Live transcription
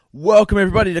Welcome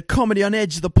everybody to Comedy on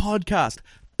Edge, the podcast.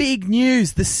 Big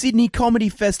news, the Sydney Comedy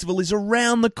Festival is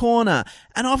around the corner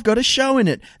and I've got a show in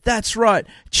it. That's right,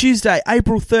 Tuesday,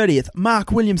 April 30th,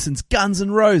 Mark Williamson's Guns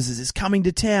N' Roses is coming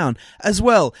to town. As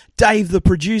well, Dave the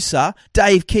producer,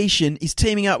 Dave Keeshan, is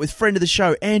teaming up with friend of the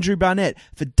show, Andrew Barnett,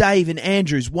 for Dave and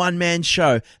Andrew's one-man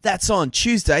show. That's on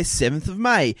Tuesday, 7th of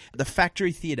May, at the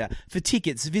Factory Theatre. For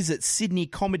tickets, visit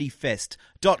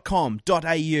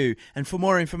sydneycomedyfest.com.au and for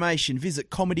more information, visit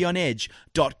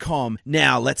comedyonedge.com.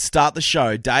 Now, let's start the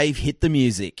show. Dave, hit the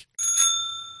music.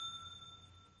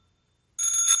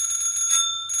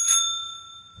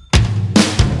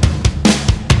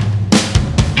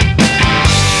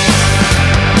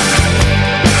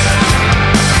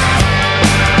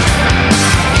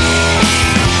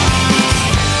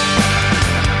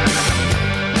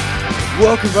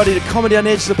 Welcome everybody to Comedy on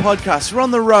Edge, the podcast. We're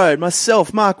on the road,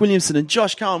 myself, Mark Williamson and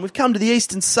Josh Cohen. We've come to the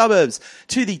eastern suburbs,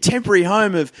 to the temporary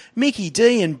home of Mickey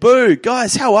D and Boo.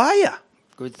 Guys, how are you?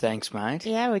 Good, thanks, mate.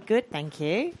 Yeah, we're good, thank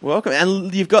you. Welcome.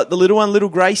 And you've got the little one, little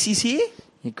Gracie's here?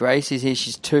 Yeah, Gracie's here.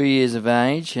 She's 2 years of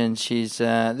age, and she's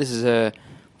this is her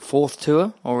fourth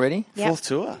tour already. Yep. Fourth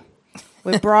tour.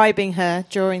 We're bribing her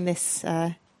during this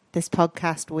this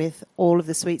podcast with all of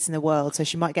the sweets in the world, so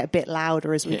she might get a bit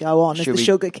louder as we go on, as the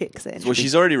sugar kicks in. Well,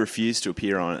 she's already refused to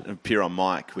appear on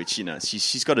mic, which, you know,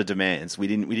 she's got her demands. We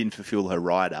didn't fulfil her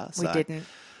rider. So We didn't.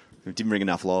 We didn't bring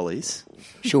enough lollies.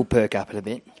 She'll perk up in a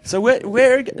bit. So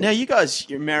where now you guys,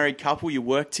 you're a married couple, you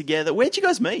work together. Where'd you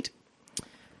guys meet?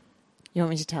 You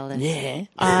want me to tell this? Yeah.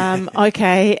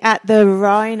 Okay, at the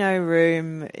Rhino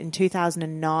Room in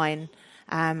 2009.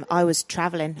 I was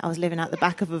travelling. I was living out the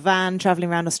back of a van,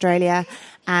 travelling around Australia,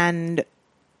 and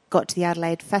got to the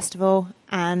Adelaide Festival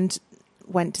and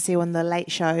went to see one of the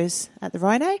late shows at the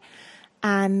Rhino.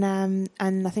 And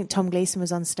I think Tom Gleeson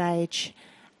was on stage,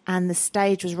 and the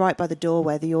stage was right by the door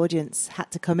where the audience had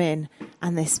to come in,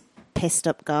 and this pissed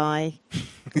up guy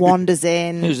wanders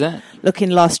in. Who's that? Looking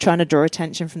lost, trying to draw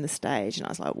attention from the stage. And I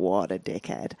was like, what a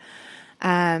dickhead.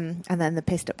 And then the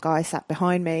pissed up guy sat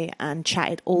behind me and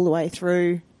chatted all the way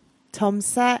through Tom's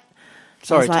set.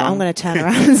 Sorry, I was like, Tom. I'm going to turn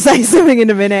around and say something in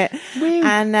a minute.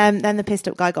 And then the pissed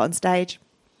up guy got on stage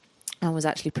and was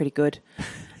actually pretty good,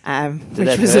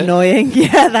 which was annoying.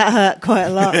 Yeah, that hurt quite a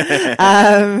lot.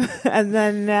 And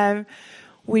then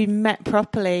we met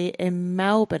properly in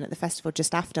Melbourne at the festival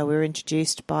just after. We were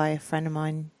introduced by a friend of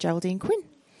mine, Geraldine Quinn.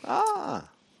 Ah.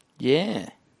 Yeah.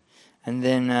 And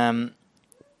then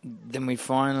we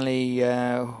finally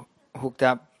hooked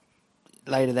up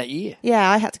later that year. Yeah,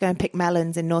 I had to go and pick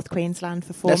melons in North Queensland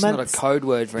for 4 That's months. not a code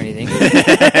word for anything.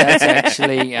 That's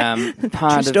actually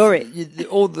part True story. of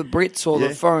all the Brits or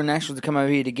the foreign nationals that come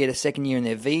over here to get a second year in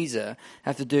their visa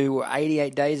have to do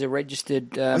 88 days of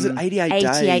registered. Was it 88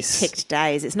 88 days? ticked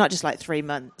days. It's not just like 3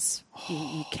 months.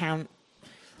 You count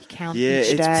Yeah,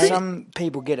 each it's day. Some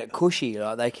people get it cushy,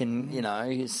 like they can,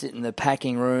 sit in the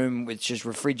packing room which is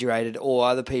refrigerated, or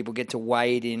other people get to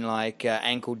wade in like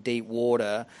ankle deep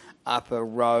water up a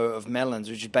row of melons,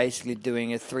 which is basically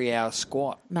doing a 3-hour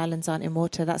squat. Melons aren't in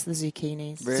water. That's the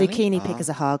zucchinis. Really? Zucchini pickers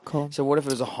are hardcore. So what if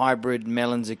it was a hybrid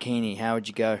melon zucchini? How would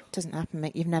you go? Doesn't happen,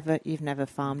 mate. You've never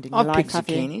farmed in your I've life, picked have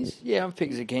zucchinis. you? Yeah, I've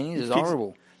picked zucchinis. It's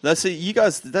horrible. No, see, you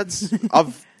guys,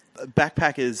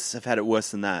 backpackers have had it worse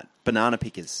than that. Banana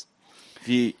pickers.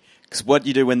 Because what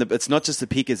you do it's not just the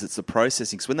pickers, it's the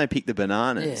processing. Because when they pick the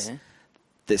bananas,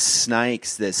 there's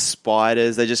snakes, there's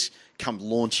spiders, they just come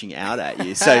launching out at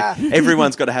you. So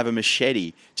everyone's got to have a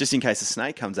machete just in case a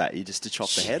snake comes at you, just to chop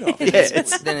the head off.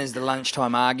 Then there's the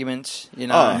lunchtime arguments.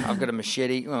 I've got a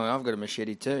machete. Well, I've got a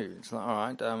machete too. It's like, all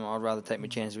right, I'd rather take my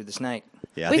chances with the snake.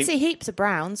 Yeah, We'd see heaps of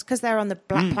browns because they're on the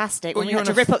black plastic. Well, When you had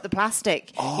you're to on rip up the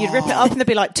plastic, you'd rip it up and there'd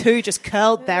be like two just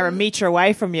curled there a metre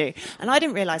away from you. And I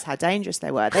didn't realise how dangerous they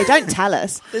were. They don't tell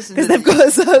us because they've got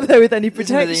us out there with any Listen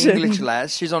to the protection. English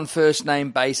lass. She's on first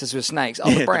name basis with snakes. Oh,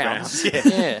 the Browns.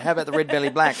 Yeah. How about the red belly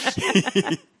blacks? You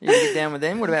can get down with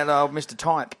them. What about old Mr.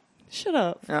 Type? Shut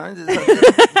up. No,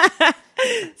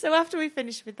 So after we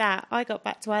finished with that, I got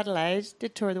back to Adelaide,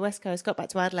 did tour of the West Coast, got back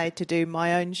to Adelaide to do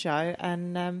my own show,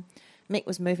 and Mick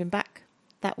was moving back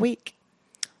that week.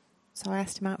 So I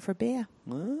asked him out for a beer.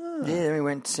 Yeah, then we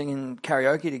went singing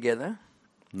karaoke together.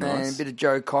 Nice. And a bit of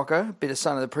Joe Cocker, a bit of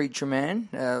Son of the Preacher Man.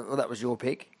 Well, that was your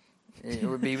pick. It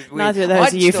would be Neither of those I'd are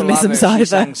still love euphemisms it if she either.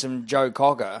 sang some Joe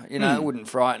Cocker. It wouldn't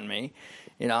frighten me.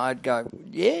 I'd go,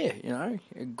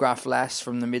 gruff lass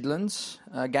from the Midlands,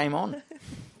 game on.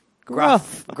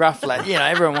 Gruff lass.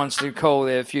 Everyone wants to call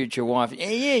their future wife.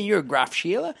 Yeah, you're a gruff,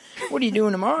 Sheila. What are you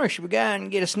doing tomorrow? Should we go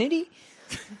and get a snitty?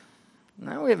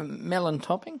 No, we have a melon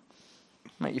topping.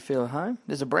 Make you feel at home.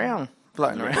 There's a brown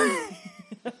floating around.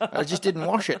 I just didn't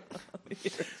wash it.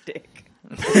 You're a dick.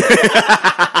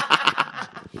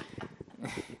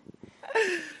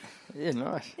 Yeah,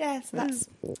 nice. Yes, that's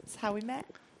how we met.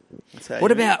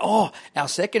 What about our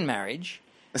second marriage?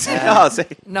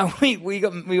 No, we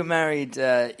got married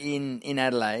in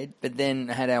Adelaide, but then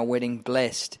had our wedding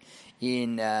blessed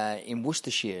in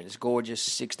Worcestershire. This gorgeous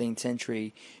 16th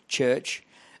century church,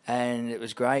 and it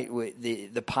was great.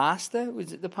 The pastor,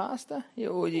 was it the pastor?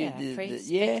 Priest,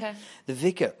 vicar. The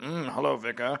vicar. Hello,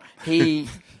 vicar. He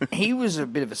was a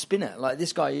bit of a spinner. Like,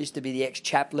 this guy used to be the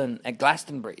ex-chaplain at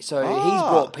Glastonbury, so he's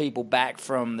brought people back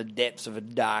from the depths of a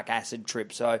dark acid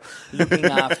trip. So looking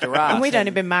after us. And we'd only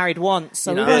been married once,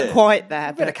 so we weren't quite there.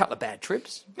 We've had a couple of bad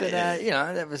trips, but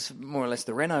that was more or less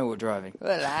the Renault we were driving.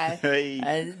 But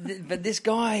this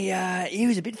guy, he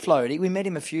was a bit floaty. We met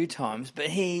him a few times, but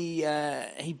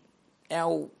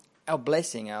our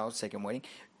blessing, our second wedding,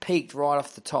 peaked right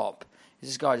off the top.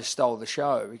 This guy just stole the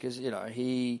show because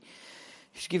he's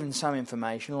given some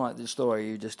information, like the story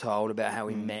you just told about how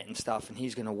we met and stuff, and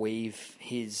he's going to weave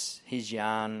his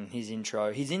yarn, his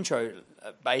intro. His intro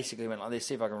basically went like this.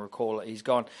 See if I can recall it. He's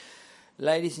gone,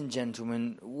 ladies and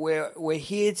gentlemen, we're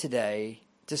here today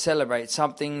to celebrate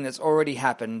something that's already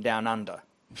happened down under.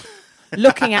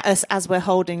 Looking at us as we're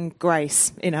holding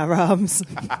Grace in our arms.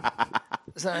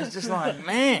 So it's just like,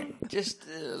 man, just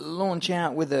launch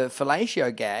out with a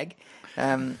fellatio gag.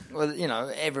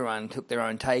 Everyone took their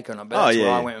own take on it, but that's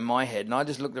where I went in my head. And I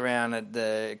just looked around at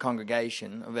the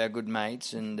congregation of our good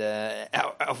mates and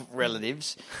our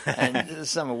relatives, and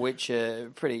some of which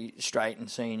are pretty straight and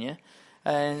senior.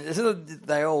 And so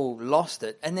they all lost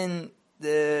it. And then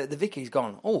the vicar's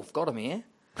gone, I've got him here.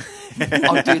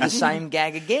 I'll do the same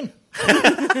gag again.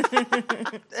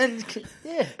 And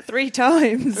 3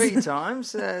 times. 3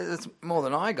 times. That's more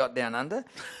than I got down under.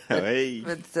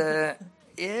 But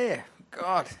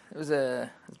God, it was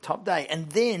a top day. And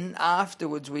then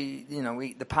afterwards,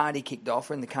 the party kicked off.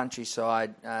 We're in the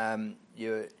countryside.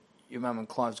 Your mum and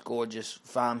Clive's gorgeous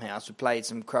farmhouse. We played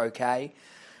some croquet.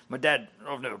 My dad,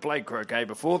 I've never played croquet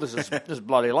before. This is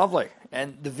bloody lovely.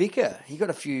 And the vicar, he got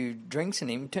a few drinks in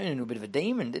him, turned into a bit of a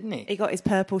demon, didn't he? He got his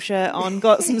purple shirt on,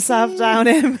 got some salve down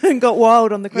him, and got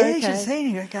wild on the croquet. Yeah, you should have seen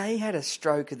him. Okay, he had a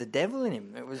stroke of the devil in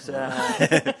him. It was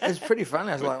it was pretty funny.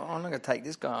 I was like, I'm not going to take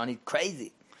this guy on. He's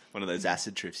crazy. One of those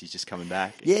acid trips, he's just coming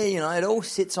back. Yeah, it all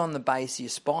sits on the base of your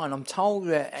spine. I'm told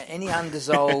that any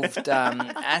undissolved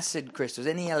acid crystals,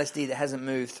 any LSD that hasn't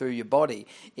moved through your body,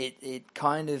 it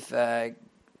kind of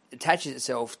attaches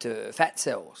itself to fat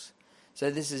cells. So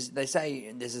they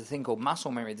say there's a thing called muscle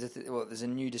memory. There's a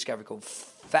new discovery called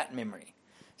fat memory.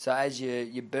 So as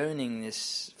you're burning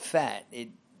this fat, it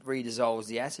redissolves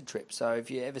the acid trip. So if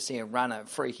you ever see a runner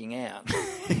freaking out,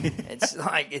 it's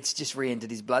like it's just re-entered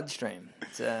his bloodstream.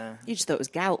 You just thought it was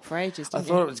gout for ages, didn't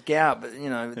you? I thought it was gout, but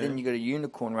then you got a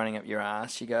unicorn running up your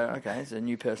ass. You go, okay, it's a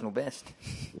new personal best.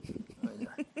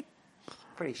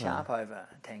 Pretty sharp over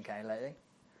 10K lately.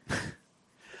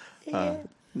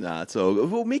 No, it's all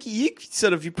good. Well, Mickey, you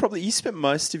spent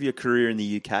most of your career in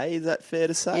the UK. Is that fair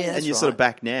to say? Yeah, that's and you're right. sort of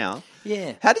back now.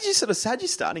 Yeah. How'd you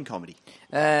start in comedy?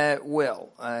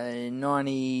 In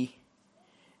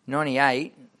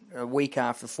 98, a week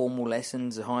after formal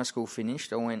lessons at high school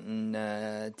finished, I went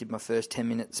and did my first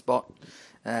 10-minute spot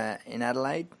in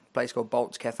Adelaide, a place called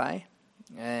Bolt's Cafe.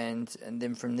 And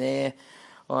then from there,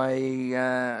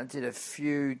 I did a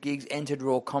few gigs, entered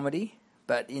Raw Comedy.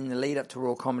 But in the lead up to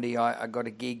Raw Comedy, I got a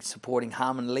gig supporting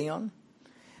Harmon Leon.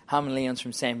 Harmon Leon's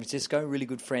from San Francisco, really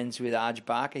good friends with Arj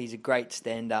Barker. He's a great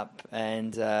stand-up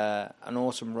and an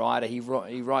awesome writer. He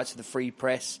writes for the Free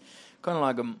Press, kind of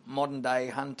like a modern-day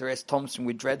Hunter S. Thompson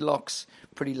with dreadlocks.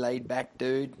 Pretty laid-back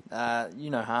dude. You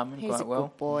know Harmon quite well. He's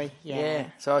a good boy, yeah.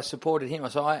 So I supported him.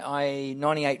 So I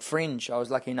 98 Fringe, I was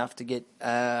lucky enough to get,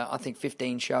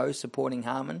 15 shows supporting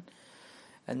Harmon.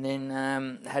 And then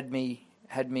had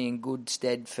me in good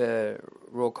stead for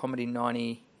Raw Comedy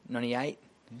 98.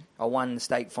 I won the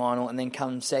state final and then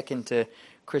come second to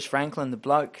Chris Franklin, the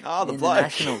bloke. Oh, the in bloke. The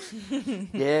Nationals.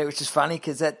 Yeah, which is funny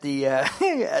because at the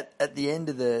at the end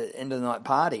of the night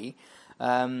party,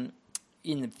 in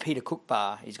the Peter Cook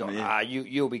bar, he's gone,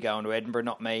 you'll be going to Edinburgh,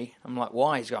 not me. I'm like,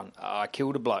 why? He's gone, I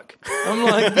killed a bloke. I'm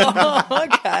like, oh,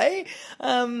 okay.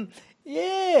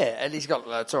 Yeah, and he's got,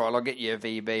 it's all right, I'll get you a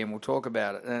VB and we'll talk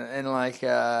about it. And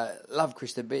love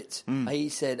Chris to bits. He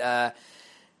said,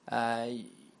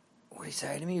 what did he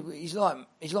say to me? He's like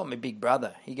my big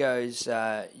brother. He goes,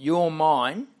 you're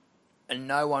mine and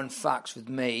no one fucks with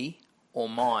me or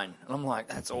mine. And I'm like,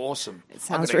 that's awesome. It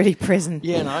sounds really prison.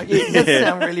 Yeah, no, it does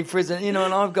sound really prison. And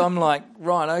I'm like,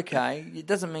 right, okay. It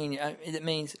doesn't mean, it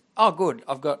means, oh, good,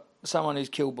 I've got someone who's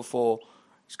killed before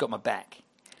He's got my back.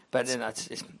 But then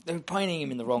they're painting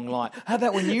him in the wrong light. How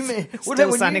about when you met? What Still about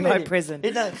when sounding you met like him? prison.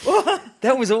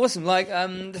 That was awesome. Like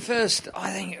the first,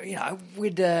 I think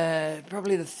we'd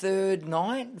probably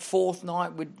the fourth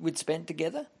night we'd spent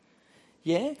together.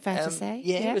 Yeah, Fair to say.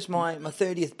 Yeah, Yeah. it was my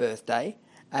 30th birthday.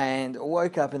 And I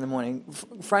woke up in the morning.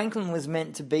 Franklin was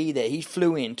meant to be there. He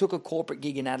flew in, took a corporate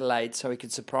gig in Adelaide so he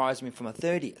could surprise me for my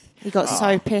 30th. He got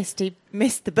so pissed he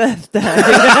missed the birthday.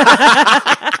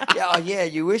 Yeah,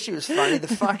 you wish it was funny. The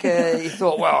fucker, he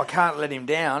thought, well, I can't let him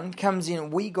down. Comes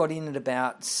in, we got in at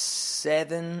about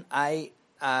 7, 8.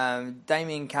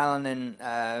 Damien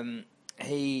Cullinan,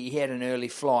 he had an early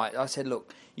flight. I said,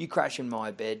 look, you crash in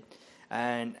my bed.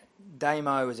 And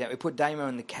Damo was out. We put Damo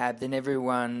in the cab. Then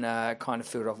everyone kind of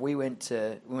filled off. We went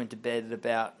to bed at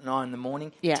about 9 in the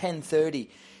morning. Yeah. 10:30.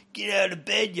 Get out of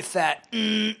bed, you fat.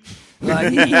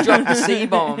 Like he dropped the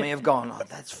C-bomb on me. I've gone. Oh,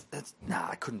 that's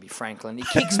I couldn't be Franklin. He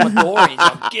kicks my door in. He's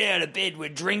like, get out of bed. We're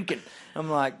drinking. I'm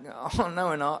like, oh no,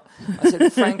 we're not. I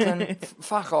said, Franklin,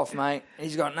 fuck off, mate.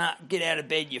 He's gone. Nah, get out of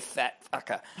bed, you fat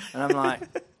fucker. And I'm like,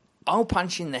 I'll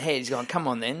punch you in the head. He's going, come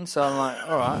on then. So I'm like,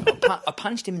 all right. I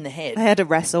punched him in the head. I had a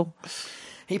wrestle.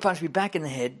 He punched me back in the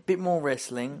head, bit more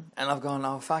wrestling, and I've gone,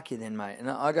 oh, fuck you then, mate. And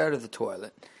I go to the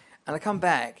toilet, and I come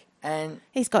back, and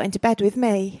He's got into bed with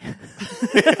me.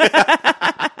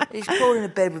 he's crawled into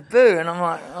bed with Boo, and I'm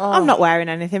like, oh. I'm not wearing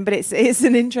anything, but it's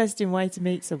an interesting way to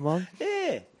meet someone.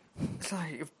 Yeah. It's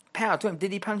like, power to him.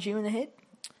 Did he punch you in the head?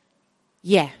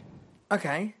 Yeah.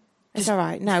 Okay. It's all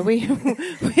right. No,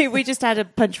 we just had a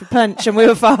punch for punch and we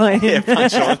were fine. Yeah,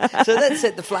 punch on. So that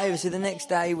set the flavour. So the next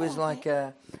day was like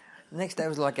a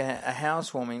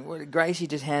housewarming. Gracie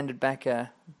just handed back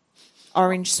a...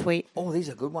 Orange sweet. Oh, these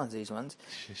are good ones, these ones.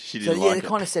 She So, didn't yeah, like they it.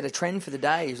 kind of set a trend for the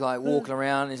day. He's like walking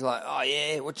around. He's like, oh,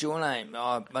 yeah, what's your name?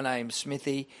 Oh, my name's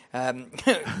Smithy.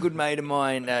 Good mate of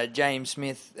mine, James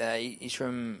Smith. He's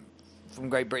from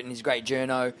Great Britain. He's a great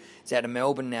journo. He's out of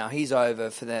Melbourne now. He's over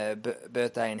for the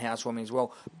birthday and housewarming as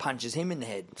well. Punches him in the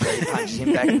head. So he punches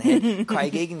him back in the head.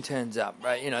 Craig Egan turns up,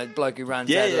 right? You know, the bloke who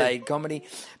runs Adelaide Comedy.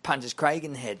 Punches Craig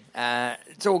in the head.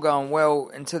 It's all going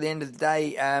well until the end of the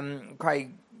day.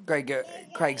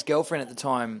 Craig's girlfriend at the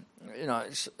time, you know,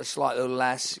 a slight little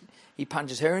lass, he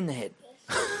punches her in the head.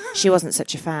 She wasn't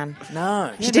such a fan.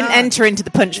 No. She didn't enter into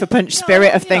the punch for punch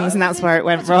spirit of things, and that's where it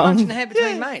went Punch in wrong. the head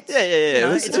between mates. Yeah. You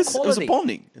know, It was a equality.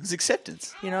 bonding. It was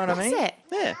acceptance. You know what I mean? That's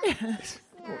it.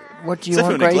 Yeah. What do you So I feel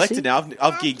want, Gracie? neglected now.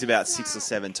 I've gigged about 6 or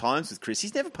 7 times with Chris.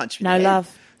 He's never punched me No in the head.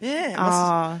 love. Yeah.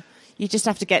 Ah, you just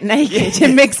have to get naked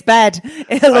in mixed bed.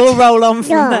 It'll all roll on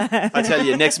from there. I tell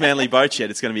you, next Manly Boat Shed,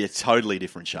 it's going to be a totally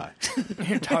different show.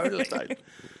 Totally.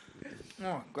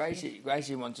 Oh, Gracie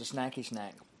wants a snacky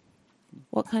snack.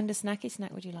 What kind of snacky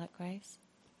snack would you like, Grace?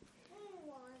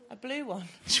 A blue one.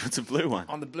 She wants a blue one.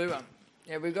 On the blue one.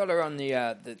 Yeah, we've got her on the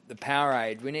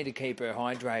Powerade. We need to keep her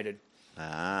hydrated.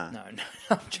 Ah. No,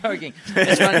 I'm joking.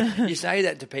 It's funny. You say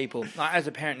that to people. Like, as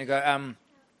a parent, they go,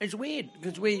 it's weird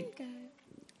because we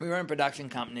run a production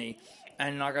company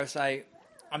and like I say,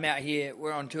 I'm out here,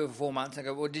 we're on tour for 4 months. I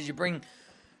go, well, did you bring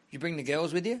the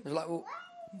girls with you? It's like,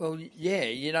 well, yeah,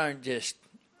 you don't just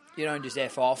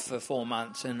F off for 4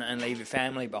 months and leave your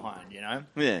family behind, you know?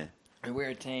 Yeah. We're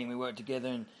a team, we work together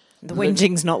and... The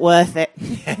whinging's not worth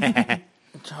it.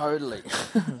 Totally.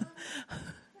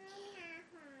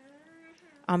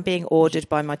 I'm being ordered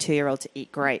by my 2-year-old to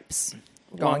eat grapes.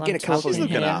 Go on, while get I'm a couple talking She's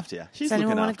looking here. after you. She's Does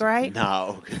anyone looking want a after grape?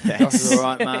 No, Josh thanks. is all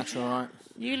right, Mark's all right.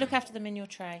 You look after them in your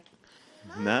tray.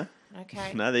 No,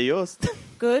 Okay. no, they're yours.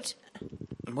 Good.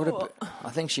 I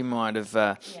think she might have...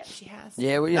 Yeah, she has.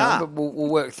 Yeah, well, you know, but we'll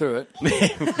work through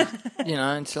it. You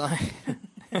know, it's like...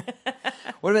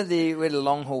 What about we had a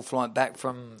long haul flight back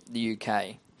from the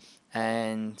UK,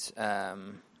 and it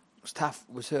was tough.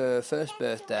 It was her first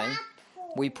birthday.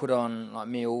 We put on like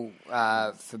meal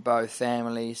for both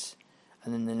families,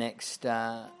 and then the next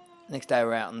day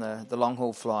we're out on the long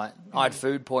haul flight. I had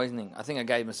food poisoning. I think I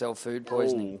gave myself food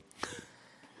poisoning.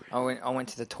 I went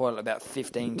to the toilet about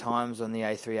 15 times on the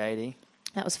A380.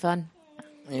 That was fun.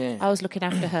 Yeah, I was looking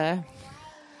after her.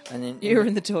 and then You were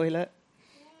in the toilet.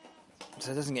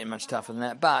 so it doesn't get much tougher than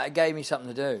that. But it gave me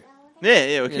something to do. Yeah,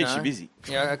 it You keeps know? you busy.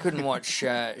 Yeah, I couldn't watch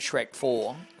Shrek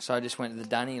 4, so I just went to the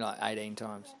Dunny like 18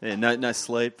 times. Yeah, no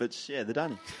sleep, but yeah, they're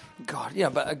done. God, yeah,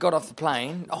 but I got off the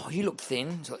plane. Oh, you look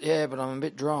thin. It's like, yeah, but I'm a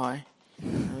bit dry.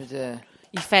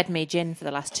 You fed me gin for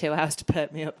the last 2 hours to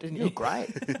perk me up, didn't You you? look great.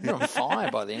 You're on fire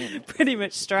by the end. Pretty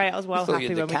much straight. I was well I thought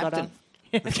happy you were when the we got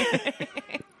captain. on.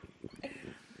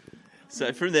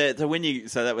 So from there,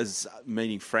 so that was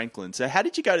meeting Franklin. So how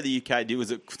did you go to the UK? Was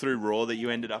it through Raw that you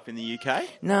ended up in the UK?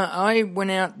 No, I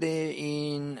went out there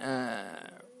in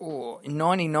in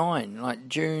 99, like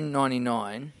June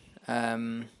 99,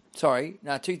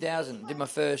 2000, did my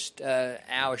first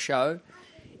hour show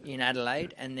in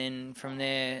Adelaide, and then from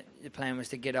there the plan was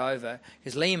to get over,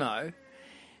 because Limo,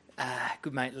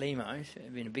 good mate Limo,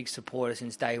 been a big supporter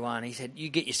since day one, he said, you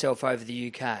get yourself over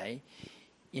the UK,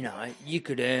 you know, you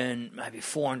could earn maybe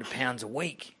 £400 a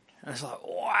week. And I was like,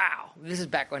 wow, this is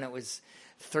back when it was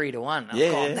 3 to 1.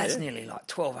 That's nearly like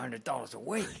 $1,200 a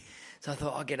week. So I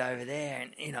thought I'd get over there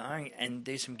and, you know, and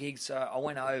do some gigs. So I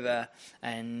went over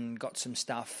and got some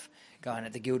stuff going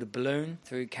at the Gilded Balloon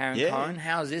through Karen Corrin.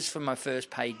 How's this for my first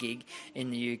paid gig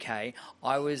in the UK?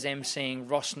 I was emceeing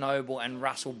Ross Noble and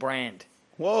Russell Brand.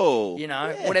 Whoa. You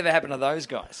know, whatever happened to those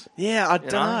guys? Yeah, I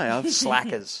don't know.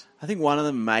 Slackers. I think one of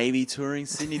them may be touring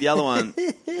Sydney. The other one,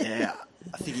 I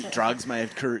think drugs may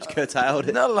have curtailed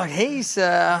it. No, like he's,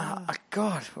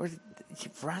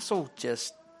 Russell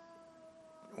just,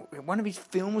 one of his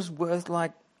films worth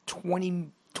like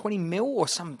 20 mil or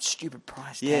some stupid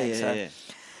price tag.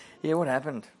 Yeah, what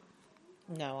happened?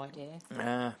 No idea.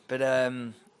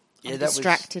 I'm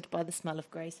distracted by the smell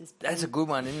of Grace's poo. That's a good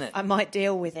one, isn't it? I might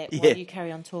deal with it while you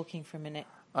carry on talking for a minute.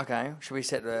 Okay, should we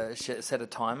set a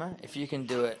timer? If you can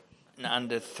do it in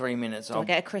under 3 minutes, I'll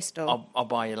get a crystal. I'll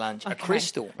buy you lunch. Okay. A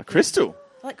crystal? A crystal?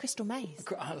 I like crystal maze.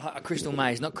 Like a crystal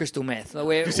maze, not crystal meth.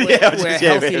 We're a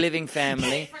healthy living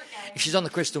family. If she's on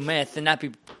the crystal meth, the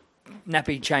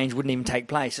nappy change wouldn't even take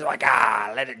place. It's like,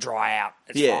 let it dry out.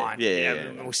 It's fine.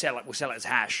 We'll sell it. We'll sell it as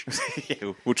hash.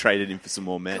 We'll trade it in for some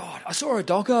more meth. God, I saw a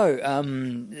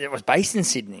doco. It was based in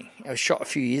Sydney. It was shot a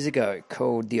few years ago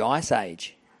called The Ice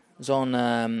Age. It was on.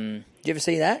 Did you ever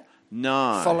see that?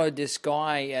 No. Followed this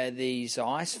guy, these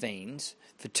ice fiends,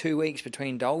 for 2 weeks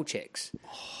between dole checks.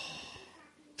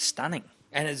 Stunning.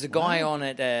 And there's a guy on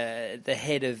at the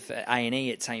head of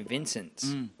A&E at St. Vincent's.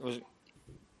 It was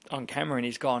on camera, and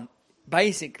he's gone.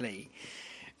 Basically,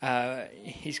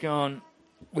 he's gone,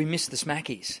 we miss the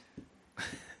smackies.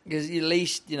 Because at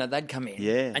least, they'd come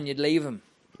in and you'd leave them.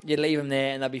 You'd leave them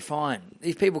there and they'd be fine.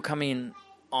 These people come in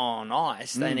on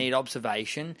ice. They need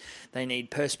observation. They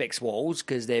need perspex walls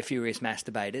because they're furious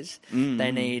masturbators.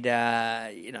 They need,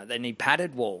 they need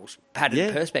padded walls,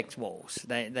 padded perspex walls.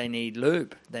 They need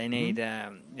lube. They need,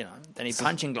 they need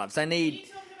punching gloves. They need... Are you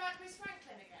talking about Chris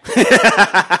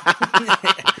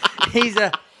Franklin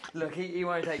again? Look, he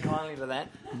won't take kindly to that.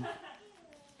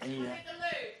 The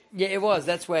Yeah, it was.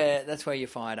 That's where you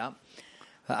fired up.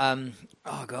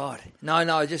 Oh God,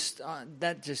 no. Just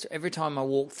every time I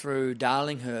walk through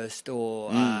Darlinghurst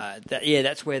or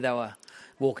that's where they were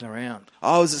walking around.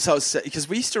 Oh, because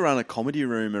we used to run a comedy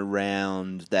room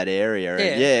around that area.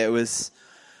 And it was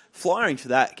flying for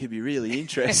that could be really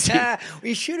interesting.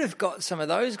 We should have got some of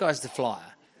those guys to fly.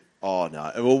 Oh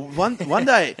no! Well, one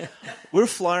day we were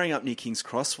flying up near King's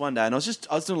Cross one day, and I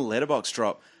was doing a letterbox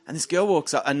drop, and this girl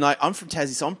walks up, and I'm from Tassie,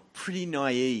 so I'm pretty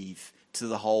naive to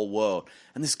the whole world.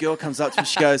 And this girl comes up to me,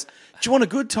 she goes, "Do you want a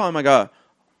good time?" I go,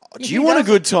 "Do you want a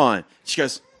good time?" She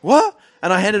goes, "What?"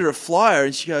 And I handed her a flyer,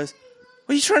 and she goes,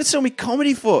 "What are you trying to sell me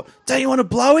comedy for? Don't you want a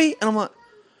blowy?" And I'm like,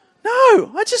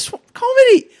 "No, I just want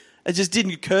comedy." It just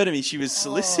didn't occur to me she was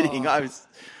soliciting. I was,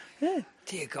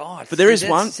 Dear God. But there is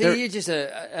one... you're just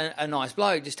a nice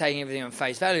bloke, just taking everything on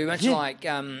face value. Much like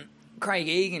Craig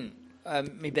Egan,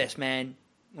 my best man,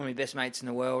 one of my best mates in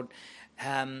the world,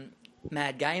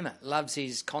 mad gamer, loves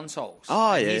his consoles.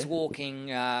 Oh, and yeah. He's walking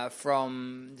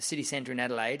from the city centre in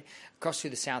Adelaide across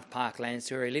through the South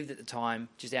Parklands, where he lived at the time,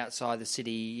 just outside the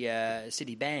city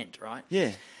band, right?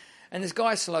 Yeah. And this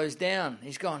guy slows down.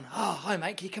 He's gone, "Oh, hi,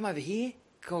 mate, can you come over here?"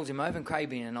 Calls him over, and Craig,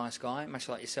 being a nice guy, much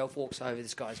like yourself, walks over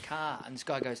this guy's car, and this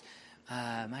guy goes,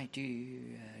 "Mate, do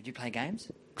you play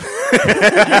games?"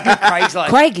 Craig's like,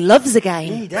 Craig loves a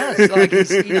game. he does. Like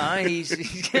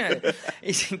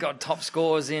he's got top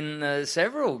scores in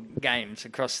several games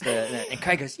across the. And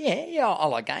Craig goes, "Yeah, I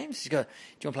like games." He's go, "Do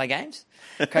you want to play games?"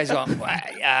 Craig's gone, "No,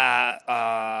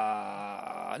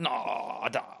 I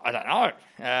don't know."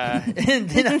 And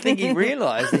then I think he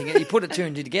realised, he put it two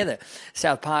and two together.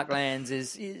 South Parklands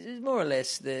is more or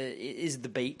less the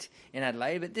beat in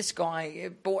Adelaide, but this guy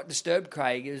bought Disturbed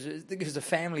Craig. It was a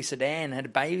family sedan, had a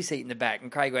baby seat in the back,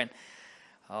 and Craig went,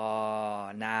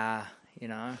 "Oh, nah,"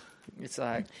 It's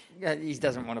like he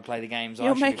doesn't want to play the games.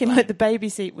 You're making like the baby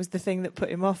seat was the thing that put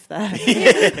him off there.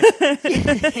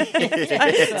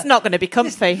 It's not going to be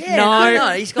comfy. Yeah,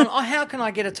 no. He's gone, "Oh, how can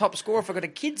I get a top score if I've got a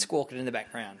kid squawking in the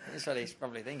background?" That's what he's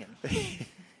probably thinking.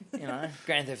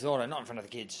 Grand Theft Auto, not in front of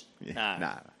the kids.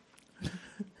 No.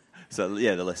 So,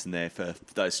 yeah, the lesson there for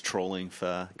those trawling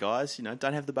for guys,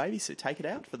 don't have the baby suit. Take it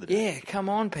out for the day. Yeah, come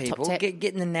on, people, tip.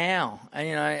 get in the now. And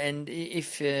and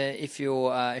if you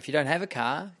don't have a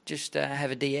car, just have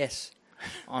a DS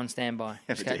on standby.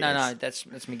 Have a Just go, DS. No,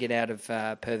 that's me get out of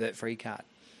pervert free card.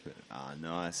 Ah,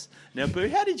 nice. Now, Boo,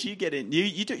 how did you get in?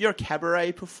 You're a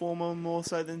cabaret performer more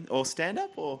so than or stand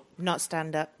up or Not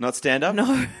stand up. not stand up?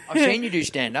 No. I've seen you do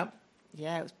stand up.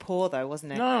 Yeah, it was poor though,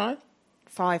 wasn't it? No.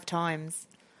 5 times.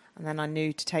 And then I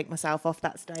knew to take myself off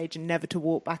that stage and never to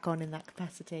walk back on in that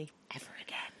capacity ever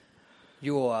again.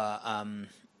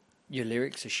 Your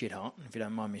lyrics are shit hot, if you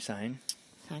don't mind me saying.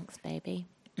 Thanks, baby.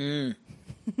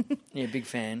 Yeah, big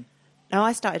fan. No,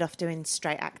 I started off doing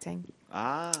straight acting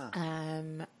Ah,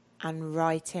 and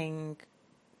writing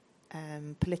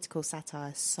political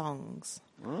satire songs.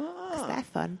 'Cause they're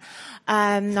fun.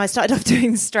 I started off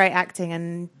doing straight acting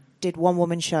and did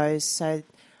one-woman shows. So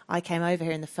I came over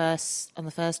here on the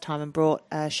first time and brought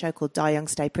a show called Die Young,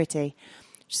 Stay Pretty,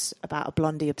 which is about a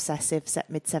blondie obsessive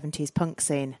mid-70s punk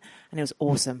scene, and it was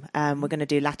awesome. We're going to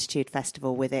do Latitude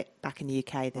Festival with it back in the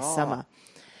UK this summer.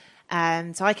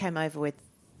 So I came over with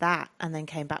that and then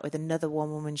came back with another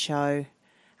one-woman show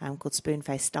called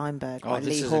Spoonface Steinberg by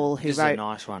Lee Hall, who this is a wrote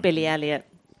nice one. Billy Elliot.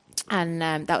 And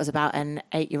that was about an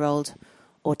 8-year-old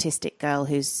autistic girl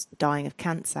who's dying of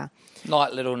cancer.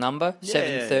 Light little number,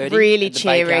 7:30. Really at the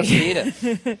Bakehouse cheery.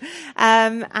 Theatre.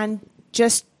 And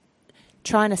just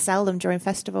trying to sell them during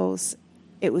festivals,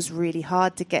 it was really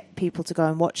hard to get people to go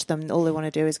and watch them. All they want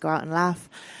to do is go out and laugh.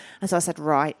 And so I said,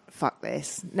 right, fuck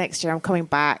this. Next year I'm coming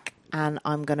back and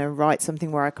I'm going to write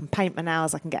something where I can paint my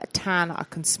nails, I can get a tan, I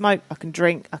can smoke, I can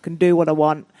drink, I can do what I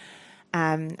want.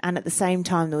 And at the same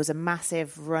time, there was a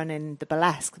massive run in the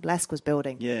burlesque. The burlesque was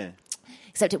building. yeah.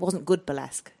 Except it wasn't good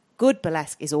burlesque. Good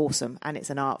burlesque is awesome and it's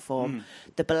an art form.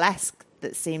 The burlesque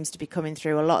that seems to be coming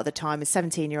through a lot of the time is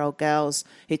 17-year-old girls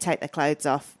who take their clothes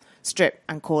off, strip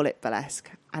and call it burlesque.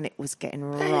 And it was getting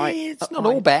right. It's up not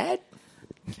my- all bad.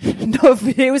 No,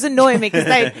 it was annoying me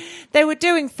because they were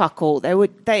doing fuck all. There was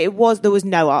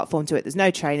no art form to it. There's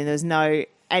no training. There was no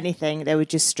anything. They were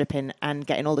just stripping and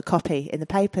getting all the copy in the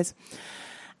papers.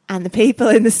 And the people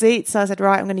in the seats, so I said,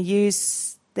 right, I'm going to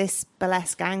use this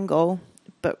burlesque angle,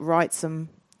 but write some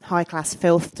high-class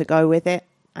filth to go with it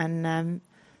and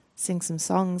sing some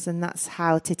songs. And that's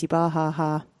how Titty Bar Ha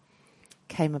Ha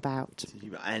came about.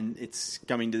 And it's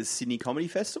coming to the Sydney Comedy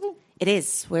Festival? It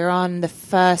is. We're on the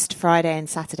first Friday and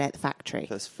Saturday at the Factory.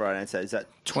 First Friday, so is that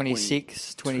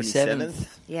 26th, 27th.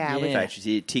 Yeah, Yeah. Factory's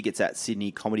here. Tickets at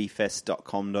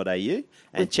sydneycomedyfest.com.au.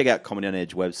 And check out Comedy on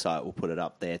Edge website. We'll put it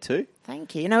up there too.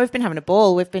 Thank you. We've been having a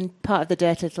ball. We've been part of the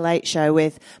Dirty Little Late show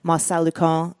with Marcel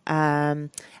Lucan,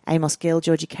 Amos Gill,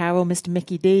 Georgie Carroll, Mr.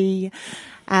 Mickey D,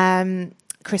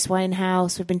 Chris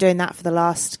Wainhouse. We've been doing that for the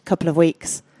last couple of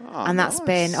weeks. Oh, And that's nice.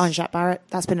 been on Jacques Barrett.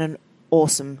 That's been an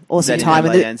awesome Is that time.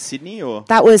 in And LA and Sydney or?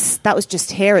 that was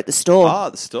just here at the store. Oh,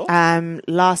 the store.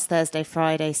 Last Thursday,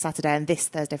 Friday, Saturday, and this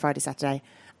Thursday, Friday, Saturday.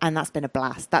 And that's been a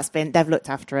blast. They've looked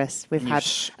after us. We've had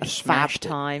a fab smashed it.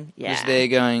 time. Yeah. Was there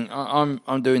going?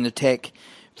 I'm doing the tech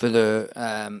for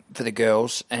the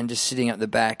girls and just sitting at the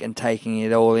back and taking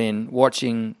it all in,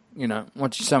 watching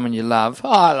someone you love. Oh,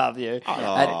 I love you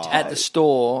at the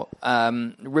store,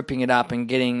 ripping it up and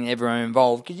getting everyone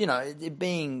involved because it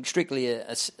being strictly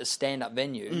a stand-up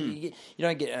venue, you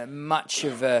don't get much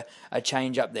of a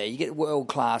change up there. You get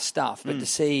world-class stuff, but to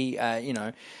see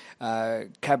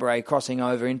cabaret crossing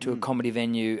over into a comedy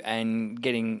venue and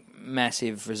getting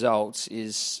massive results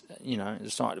is a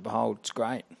sight to behold. It's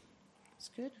great. It's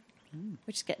good.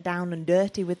 We just get down and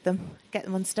dirty with them, get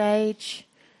them on stage,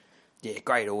 Yeah,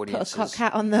 great put a audiences. cock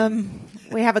hat on them.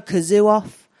 We have a kazoo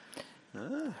off.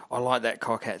 I like that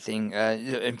cock hat thing.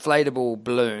 Inflatable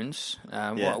balloons.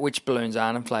 Yeah. Which balloons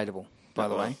aren't inflatable, by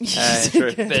the way?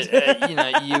 True. But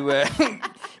you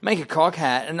make a cock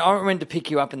hat, and I went to pick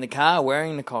you up in the car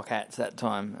wearing the cock hats that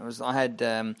time. I had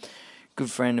a good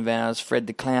friend of ours, Fred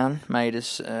the Clown, made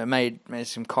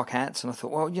some cock hats, and I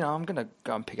thought, well, I'm going to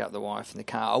go and pick up the wife in the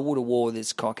car. I would have wore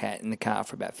this cock hat in the car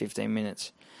for about 15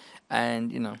 minutes,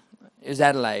 and it was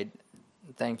Adelaide.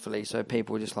 Thankfully, so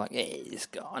people were just like, yeah, this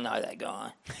guy, I know that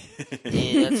guy.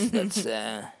 Yeah, that's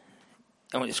I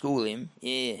went to school with him.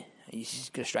 Yeah, he's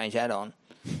got a strange hat on.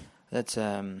 That's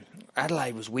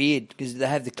Adelaide was weird because they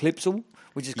have the Clipsal,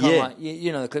 which is kind of like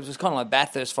the Clipsal. It's kind of like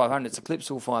Bathurst 500. It's a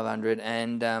Clipsal 500,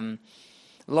 and a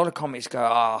lot of comics go,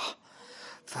 oh,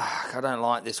 fuck, I don't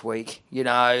like this week.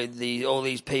 All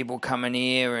these people coming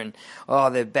here, and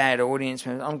they're bad audience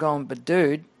members. I'm going, but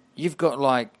dude, you've got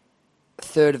like a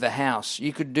third of a house.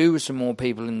 You could do with some more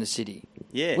people in the city.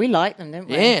 Yeah. We like them, didn't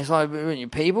we? Yeah, it's like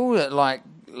people that like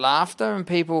laughter and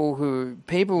people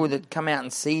that come out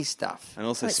and see stuff. And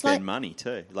also It's spend like- money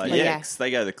too. Like, Oh, yeah, yeah. 'cause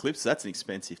they go to the Clips. That's an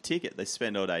expensive ticket. They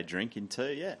spend all day drinking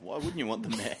too. Yeah, why wouldn't you want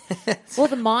them there? Well,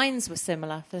 the mines were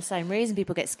similar for the same reason.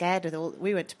 People get scared of all.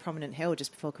 We went to Prominent Hill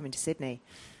just before coming to Sydney,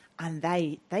 and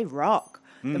they rock.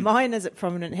 The miners at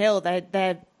Prominent Hill,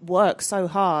 they work so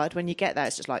hard. When you get there,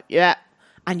 it's just like, yeah.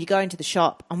 And you go into the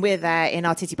shop, and we're there in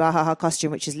our Titi Bahaha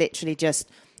costume, which is literally just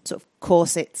sort of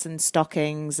corsets and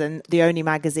stockings, and the only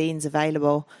magazines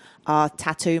available are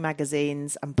tattoo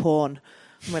magazines and porn.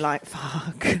 And we're like,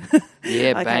 fuck.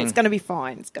 Yeah, Okay, bang. it's going to be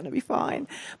fine. It's going to be fine.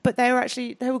 But they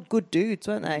were good dudes,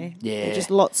 weren't they? Yeah. They were just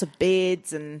lots of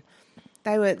beards, and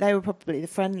they were probably the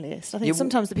friendliest. I think Yeah,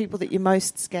 sometimes the people that you're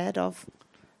most scared of,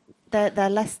 they're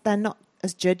not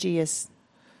as judgy as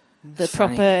the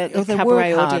Funny. proper Well, they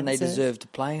cabaret work hard and they audiences. deserve to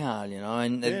play hard,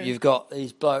 and you've got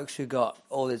these blokes who got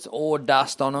all this ore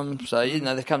dust on them, so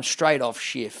they come straight off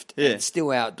shift. Yeah. It's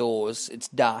still outdoors. It's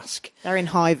dusk. They're in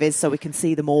high-vis so we can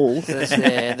see them all. That's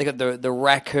there. They got the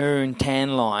raccoon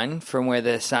tan line from where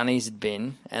the sunnies had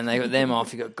been, and they got them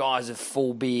off. You got guys with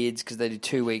full beards because they do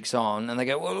 2 weeks on, and they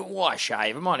go, "Well, why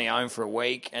shave? I'm only home for a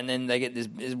week." And then they get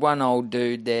this one old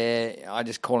dude there. I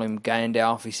just call him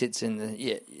Gandalf. He sits in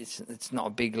the It's not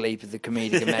a big leap of the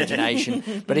comedic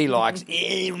imagination, but he likes.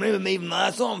 Yeah, you remember me from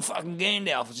last time? I'm fucking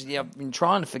Gandalf. I said, yeah, I've been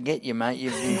trying to forget you, mate.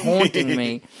 You've been haunting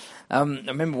me. I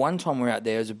remember one time we were out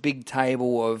there. There was a big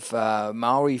table of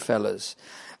Maori fellas,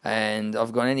 and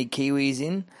I've got any Kiwis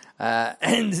in.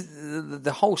 And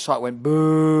the whole site went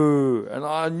boo, and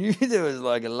I knew there was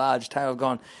like a large table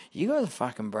gone. You guys are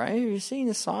fucking brave. You seen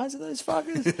the size of those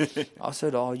fuckers? I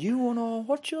said, "Oh, you wanna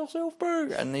watch yourself, bro?"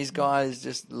 And these guys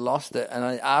just lost it. And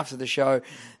after the show,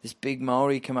 this big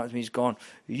Maori came up to me. He's gone,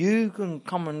 "You can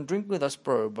come and drink with us,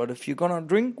 bro. But if you're gonna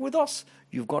drink with us,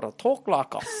 you've got to talk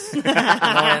like us." And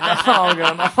I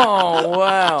went, oh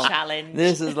wow, Challenge.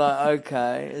 This is like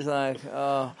okay. It's like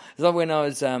when I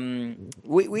was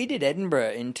we did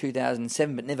Edinburgh in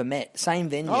 2007, but never met. Same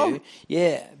venue. Oh.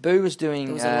 Yeah, Boo was doing.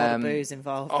 There was a lot of booze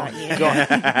involved that year.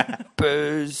 God,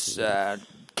 booze,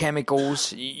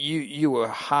 chemicals. You were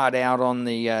hard out on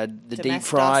the deep Domestos,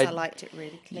 fried. I liked it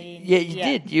really clean. Yeah, you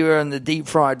did. You were on the deep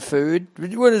fried food.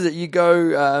 What is it? You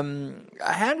go.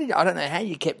 I don't know how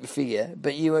you kept the figure,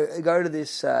 but you go to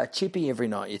this chippy every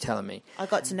night. You're telling me. I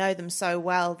got to know them so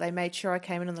well, they made sure I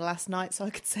came in on the last night so I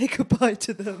could say goodbye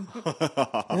to them.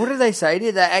 What did they say to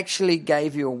you? They actually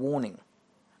gave you a warning.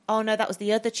 Oh, no, that was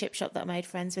the other chip shop that I made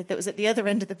friends with that was at the other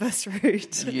end of the bus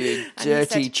route. You And he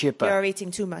dirty said, chipper. "You're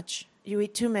eating too much. You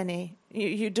eat too many.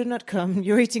 You do not come.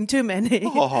 You're eating too many."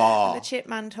 Oh. And the chip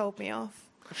man told me off.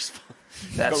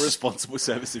 Got responsible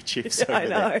service of chips over I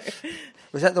know. there.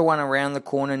 Was that the one around the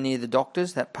corner near the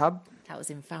doctors? That pub? That was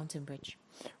in Fountain Bridge.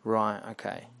 Right.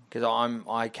 Okay. Because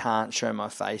I can't show my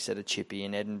face at a chippy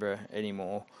in Edinburgh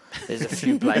anymore. There's a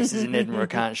few places in Edinburgh I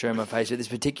can't show my face, but this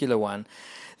particular one,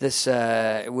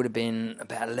 it would have been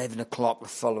about 11 o'clock the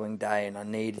following day, and I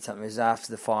needed something. It was after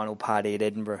the final party at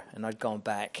Edinburgh, and I'd gone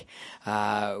back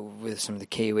with some of the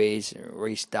Kiwis,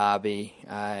 Reece Darby,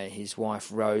 his wife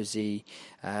Rosie,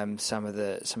 some of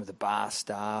the bar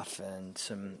staff, and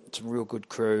some real good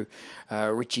crew.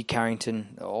 Richie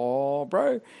Carrington,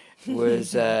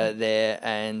 was there,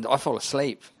 and I fall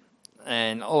asleep.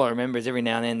 And all I remember is every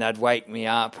now and then they'd wake me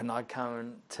up and I'd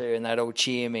come to and they'd all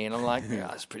cheer me. And I'm like,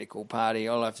 it's a pretty cool party.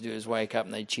 All I have to do is wake up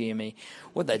and they'd cheer me.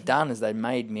 What they'd done is they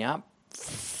made me up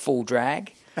full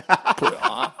drag.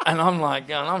 And I'm like,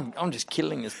 I'm just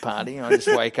killing this party. I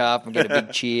just wake up and get a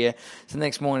big cheer. So the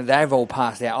next morning they've all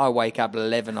passed out. I wake up at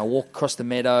 11. I walk across the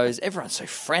meadows. Everyone's so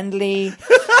friendly,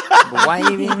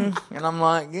 waving. And I'm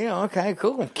like, yeah, okay,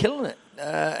 cool. I'm killing it.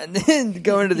 And then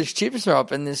go into this chip shop,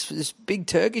 and this big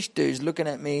Turkish dude's looking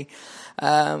at me,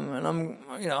 and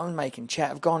I'm making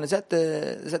chat. I've gone, is that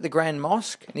the Grand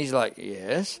Mosque? And he's like,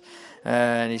 yes,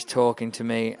 and he's talking to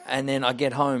me. And then I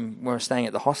get home where I'm staying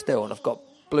at the hostel, and I've got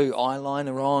blue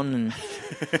eyeliner on. And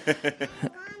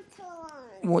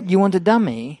what, you want a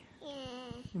dummy? Yeah.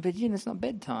 But it's not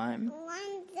bedtime.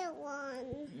 I want the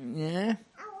one. Yeah,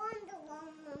 I want the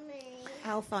one, Mommy.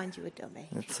 I'll find you a dummy.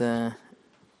 that's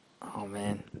oh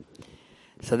man.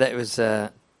 So that was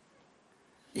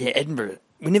Edinburgh.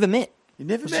 We never met. You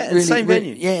never It's met at the same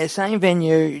venue? Yeah, same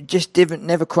venue. Just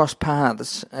never crossed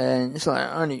paths. And it's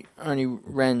like only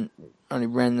ran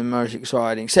the most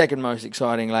exciting, second most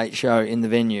exciting late show in the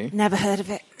venue. Never heard of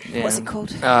it. Yeah. What's it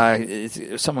called?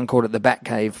 Someone called it the Bat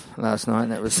Cave last night.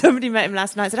 That was Somebody met him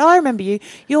last night and said, "Oh, I remember you.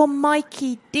 You're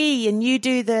Mikey D and you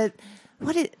do the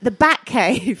Bat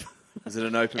Cave." Is it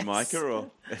an open micer or?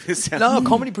 no, a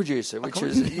comedy producer, which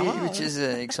is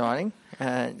exciting.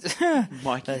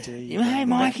 Mikey D. Hey,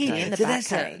 Mikey. In the So back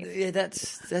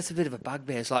that's a bit of a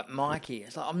bugbear. It's like Mikey.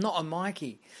 It's like, I'm not a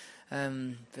Mikey.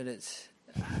 But it's...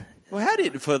 Well,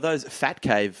 for those Fat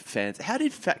Cave fans, how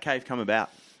did Fat Cave come about?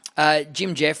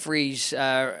 Jim Jeffries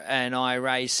and I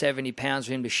raised £70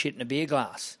 for him to shit in a beer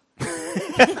glass.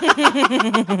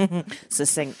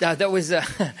 Succinct. That was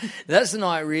that's the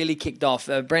night it really kicked off.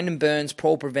 Brendan Burns,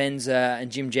 Paul Provenza,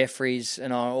 and Jim Jeffries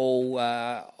and I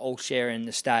all sharing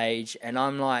the stage, and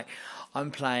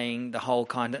I'm playing the whole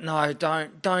kind of, no,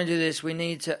 don't do this. We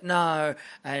need to, no,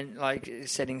 and like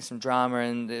setting some drama.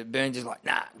 And Burns is like,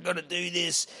 nah, got to do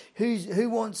this. Who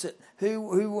wants it?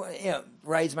 Who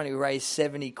raise money? We raised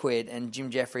 £70, and Jim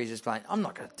Jeffries is playing. I'm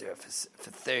not going to do it for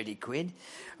 £30.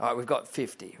 All right, we've got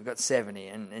 50, we've got 70,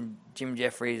 and Jim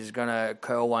Jeffries is going to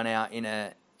curl one out in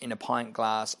a pint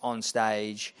glass on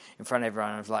stage in front of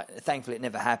everyone. I was like, thankfully it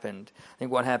never happened. I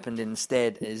think what happened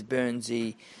instead is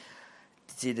Burnsy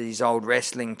did his old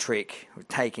wrestling trick,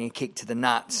 taking a kick to the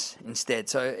nuts instead.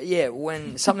 So, yeah,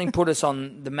 when something put us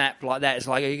on the map like that, it's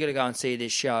like, oh, you got to go and see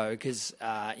this show because,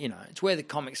 it's where the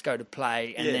comics go to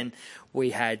play. And then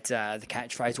we had the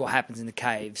catchphrase, what happens in the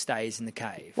cave stays in the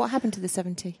cave. What happened to the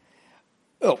 70?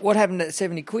 Oh, what happened at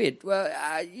 £70? Well,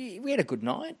 we had a good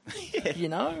night.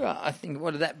 I think,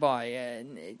 what did that buy?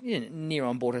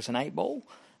 Neron bought us an 8-ball.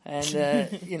 And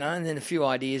and then a few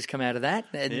ideas come out of that,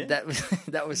 and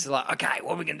that was like, okay,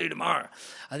 what are we going to do tomorrow?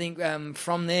 I think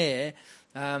from there,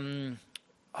 the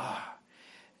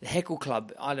Heckle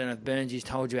Club. I don't know if Burnsy's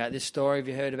told you about this story. Have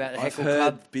you heard about the Heckle Club?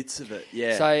 I've heard bits of it.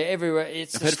 Yeah. So everywhere,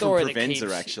 it's I've a heard story from Provenza,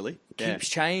 that actually. keeps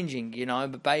changing.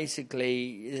 But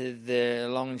basically, the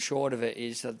long and short of it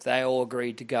is that they all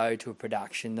agreed to go to a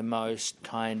production, the most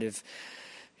kind of,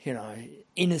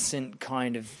 innocent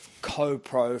kind of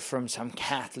co-pro from some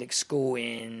Catholic school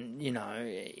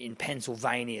in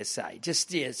Pennsylvania, say.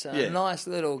 Just, a nice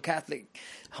little Catholic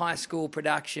high school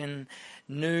production,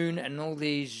 Noon, and all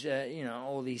these,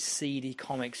 all these seedy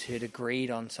comics who'd agreed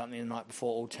on something the night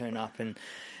before all turn up and,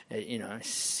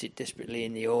 sit desperately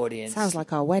in the audience. Sounds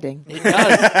like our wedding. It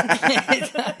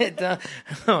does. It does.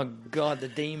 Oh, God, the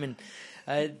demon.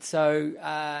 So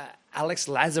Alex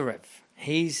Lazarev.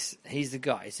 He's the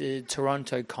guy. He's a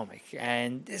Toronto comic,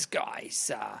 and this guy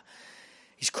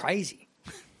he's crazy.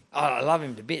 I love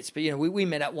him to bits. But we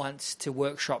met up once to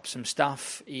workshop some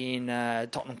stuff in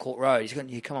Tottenham Court Road. He's going,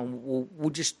 "You come on,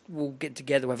 we'll get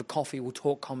together, we'll have a coffee, we'll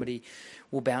talk comedy,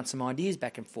 we'll bounce some ideas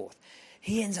back and forth."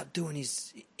 He ends up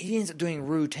doing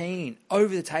routine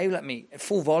over the table at me at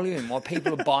full volume while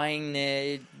people are buying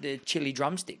their chili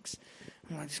drumsticks.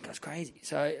 I'm like, this guy's crazy.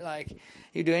 So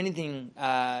he'll do anything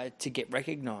to get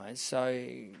recognised. So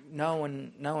no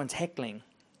one's heckling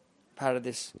part of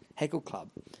this Heckle Club.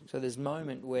 So there's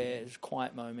a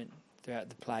quiet moment throughout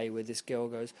the play where this girl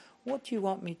goes, "What do you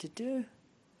want me to do?"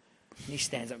 And he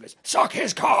stands up and goes, "Suck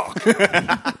his cock."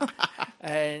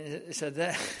 And so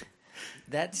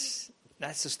that's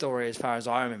the story as far as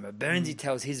I remember. Burnsy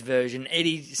tells his version.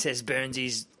 Eddie says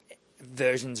Burnsy's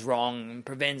version's wrong, and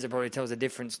Provenza probably tells a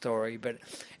different story, but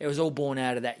it was all born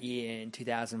out of that year in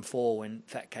 2004 when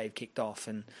Fat Cave kicked off,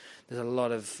 and there's a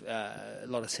lot of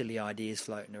silly ideas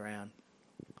floating around.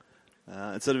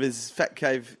 And sort of, is Fat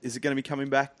Cave, is it going to be coming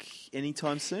back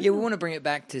anytime soon? Yeah, we want to bring it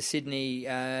back to Sydney,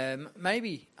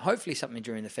 hopefully something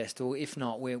during the festival. If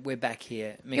not, we're back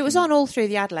here. It was on all through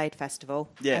the Adelaide Festival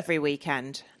every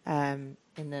weekend.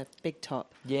 In the Big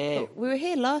Top. Yeah. We were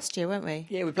here last year, weren't we?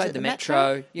 Yeah, we played the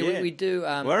Metro. Yeah, we do.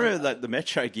 Well, I remember the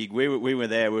Metro gig. We were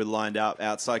there. We were lined up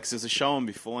outside because there was a show on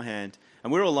beforehand,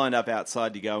 and we were all lined up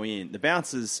outside to go in. The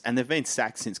bouncers, and they've been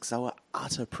sacked since because they were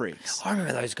utter pricks. I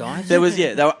remember those guys. They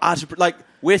were utter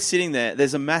we're sitting there.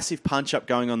 There's a massive punch up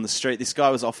going on the street. This guy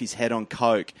was off his head on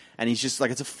coke, and he's just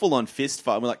it's a full on fist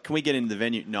fight. And we're like, can we get into the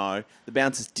venue? No, the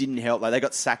bouncers didn't help. They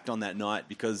got sacked on that night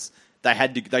because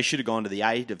they should have gone to the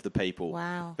aid of the people.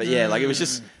 Wow. But yeah, it was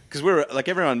just because we were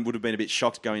everyone would have been a bit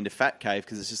shocked going to Fat Cave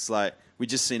because it's just we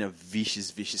just seen a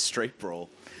vicious street brawl.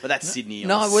 But that's Sydney.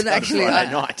 No, I would actually.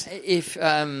 Friday night. If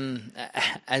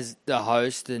as the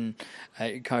host and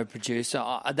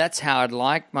co-producer, that's how I'd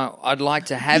like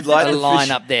to have a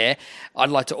lineup there.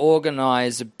 I'd like to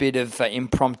organise a bit of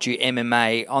impromptu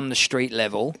MMA on the street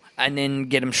level, and then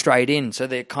get them straight in, so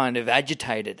they're kind of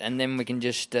agitated, and then we can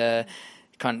just.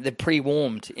 They're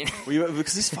pre-warmed.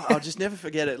 Because this fight, I'll just never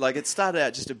forget it. It started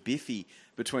out just a biffy,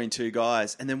 between two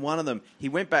guys, and then one of them, he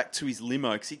went back to his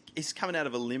limo because he's coming out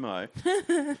of a limo,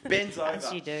 bends over,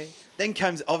 As you do. then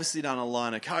comes obviously done a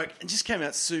line of coke, and just came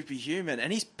out superhuman.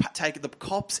 And he's taken the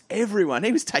cops, everyone.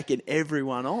 He was taking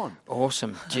everyone on.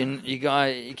 Awesome. You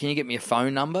guys, can you get me a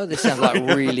phone number? This sounds like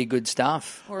really good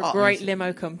stuff. Or a great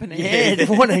limo company. Yeah,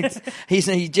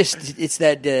 it's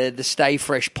that the Stay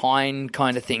Fresh Pine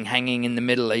kind of thing hanging in the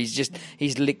middle.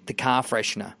 He's licked the car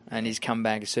freshener and he's come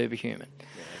back a superhuman.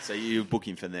 So you book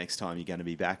him for the next time you're going to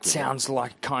be back with Sounds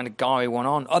like the kind of guy we want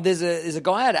on. Oh, there's a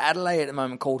guy out of Adelaide at the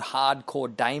moment called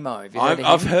Hardcore Damo. Have you heard of him?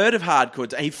 I've heard of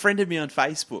Hardcore. He friended me on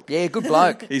Facebook. Yeah, good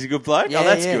bloke. He's a good bloke? Yeah, oh,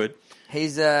 that's yeah. good.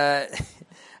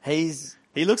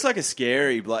 He looks like a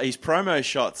scary bloke. His promo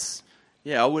shots,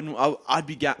 I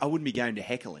wouldn't be going to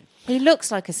heckle him. He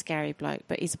looks like a scary bloke,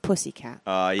 but he's a pussycat.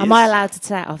 He Am is. I allowed to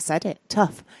say it? I've said it.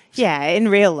 Tough. Yeah, in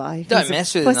real life. Don't he's a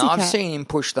mess with him. pussycat. I've seen him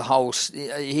push the whole.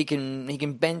 He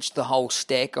can bench the whole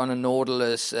stack on a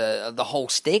Nautilus. The whole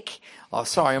stick. Oh,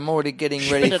 sorry, I'm already getting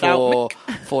ready Spit it out,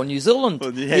 for New Zealand.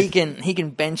 Well, yeah. He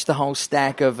can bench the whole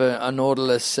stack of a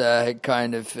Nautilus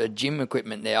kind of gym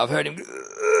equipment. There, I've heard him.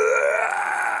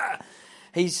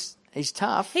 He's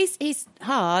tough. He's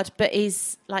hard, but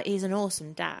he's an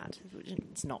awesome dad.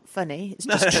 It's not funny. It's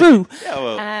just true. Yeah,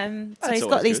 well, so that's he's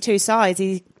always got these good. two sides.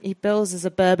 He bills as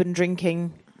a bourbon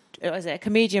drinking. What is it? A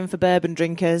comedian for bourbon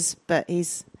drinkers, but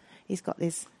he's got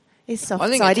his soft I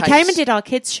think side. it He came takes- and did our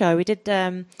kids show. We did.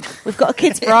 We've got a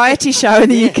kids variety show in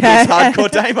the UK. He's Hardcore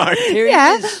Damo. Here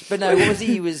Yeah. he is. But no, what was he?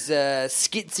 He was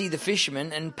Skitsy the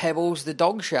fisherman and Pebbles the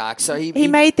dog shark. So He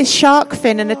made this shark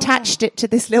fin and attached it to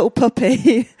this little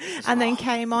puppy, and then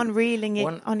came on reeling it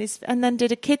One- on his, and then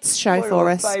did a kids show One of for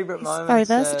my us. favourite It's moments, very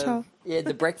versatile. Yeah,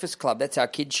 the Breakfast Club. That's our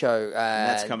kid show. And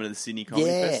that's coming to the Sydney Comedy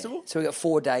Festival. So we got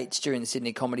 4 dates during the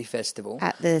Sydney Comedy Festival.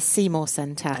 At the Seymour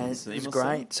Centre. And it was Seymour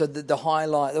great. So the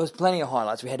highlight, there was plenty of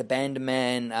highlights. We had Abandoned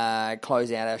Man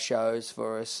close out our shows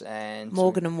for us, and some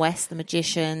Morgan and West, the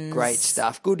magicians. great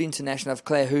stuff. Good international.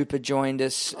 Claire Hooper joined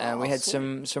us. We had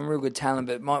some real good talent.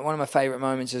 But one of my favourite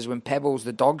moments is when Pebbles,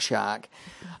 the dog shark,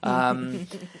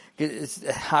 it's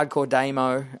Hardcore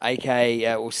Damo,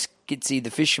 aka or Skitsy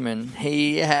the fisherman.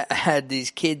 He had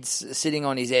these kids sitting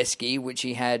on his esky, which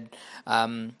he had.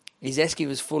 His esky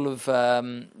was full of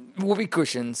whoopee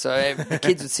cushions, so the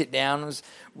kids would sit down. It was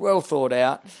well thought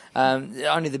out.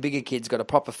 Only the bigger kids got a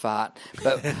proper fart.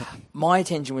 But my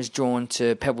attention was drawn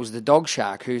to Pebbles the dog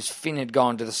shark, whose fin had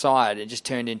gone to the side and just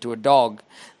turned into a dog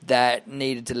that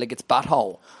needed to lick its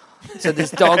butthole. So this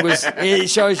dog was. It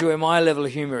shows you where my level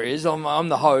of humour is. I'm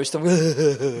the host, and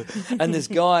this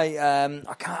guy,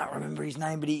 I can't remember his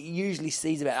name, but he usually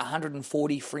sees about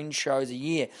 140 fringe shows a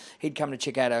year. He'd come to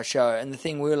check out our show, and the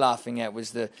thing we were laughing at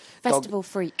was the Festival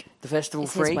Freak. The Festival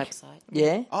It's his Freak. website.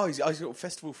 Yeah. Oh, he's got a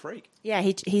Festival Freak. Yeah,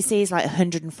 he sees like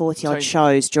 140 odd So-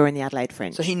 shows during the Adelaide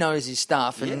Fringe. So he knows his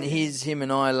stuff, and Yeah. here's him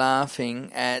and I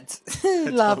laughing at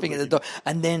the dog.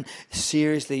 And then,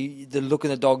 seriously, the look in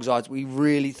the dog's eyes, we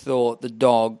really thought the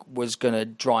dog was going to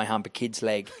dry hump a kid's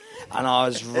leg. And I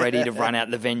was ready to run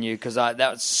out the venue because that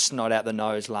was snot out the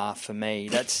nose laugh for me.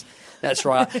 That's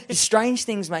right. Strange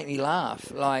things make me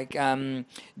laugh, like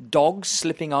dogs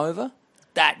slipping over.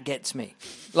 That gets me.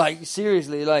 Like,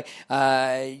 seriously, like,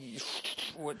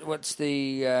 what's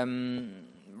the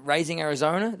Raising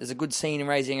Arizona? There's a good scene in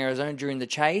Raising Arizona during the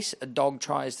chase. A dog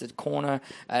tries to corner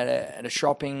at a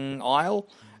shopping aisle,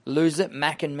 lose it,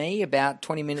 Mac and me, about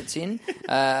 20 minutes in.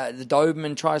 The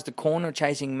Doberman tries to corner,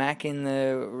 chasing Mac in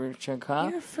the Richard car.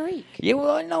 You're a freak. Yeah,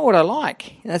 well, I know what I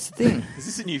like. That's the thing. Is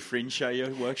this a new Fringe show you're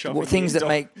workshopping? Well, things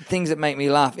that make me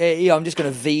laugh. Yeah, I'm just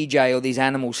going to VJ all these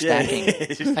animals stacking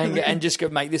and just go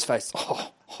make this face.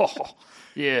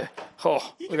 Yeah.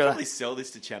 Oh, You look could at probably that. sell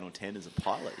this to Channel 10 as a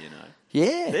pilot, you know.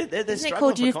 Yeah. They're Isn't it struggling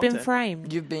called for You've Been content.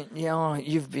 Framed? You've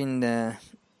been the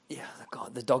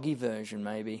doggy version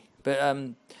maybe. But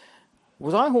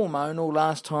was I hormonal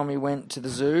last time we went to the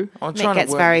zoo? I'm Mick trying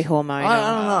gets to work. very hormonal.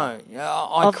 I don't know.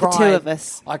 I Of the cried, two of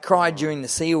us. I cried during the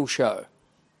seal show.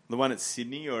 The one at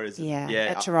Sydney, or is it? Yeah, yeah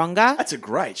at Taronga. That's a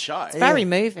great show. It's very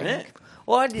moving. Yeah.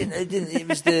 Well, I didn't. It didn't. It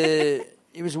was the.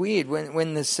 It was weird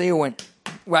when the seal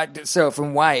whacked itself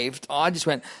and waved. I just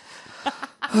went.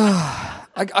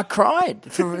 I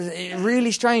cried.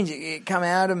 Really strange. It come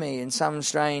out of me in some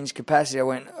strange capacity. I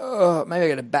went, oh, maybe I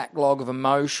got a backlog of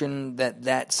emotion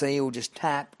that seal just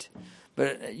tapped.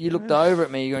 But you looked over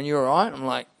at me, going, "You all right?" I'm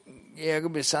like, "Yeah, I got a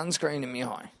bit of sunscreen in my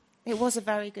eye." It was a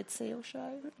very good seal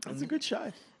show. It's a good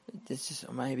show. This is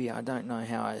maybe I don't know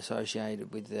how I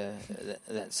associated with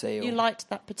that seal. You liked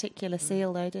that particular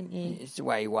seal, though, didn't you? It's the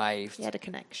way he waved. You had a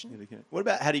connection. What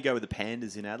about how do you go with the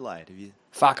pandas in Adelaide? Have you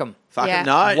Fuck them. Yeah.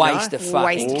 no Waste of fucking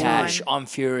Waste of cash. time. I'm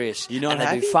furious. You're not and they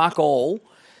happy? do fuck all.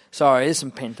 Sorry, there's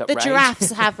some pent up The rage.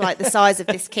 giraffes have like the size of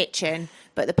this kitchen,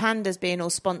 but the pandas, being all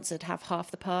sponsored, have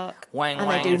half the park. Wang and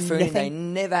wang they do and Foodie,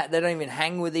 nothing. they don't even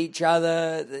hang with each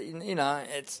other. You know,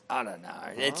 it's I don't know.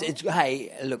 It's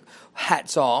hey, look,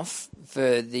 hats off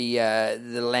for the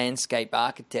landscape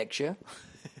architecture.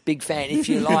 Big fan. If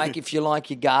you like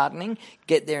your gardening,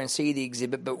 get there and see the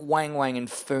exhibit. But Wang Wang and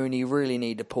Foodie really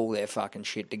need to pull their fucking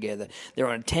shit together. They're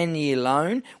on a 10-year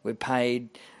loan. We're paid.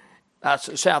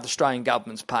 South Australian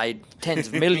government's paid tens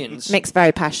of millions. Mick's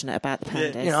very passionate about the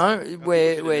pandas. You know,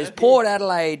 whereas Port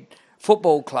Adelaide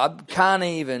Football Club can't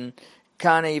even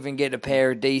get a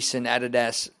pair of decent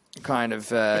Adidas kind of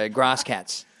grass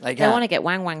cats. They They can't. want to get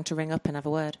Wang Wang to ring up and have a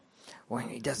word. Well,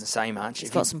 he doesn't say much. He's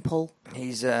got some pull.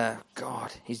 He's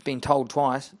he's been told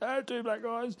twice. Two black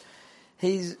guys.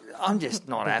 I'm just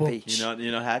not happy. You're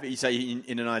not happy? You say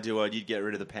in an ideal world you'd get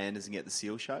rid of the pandas and get the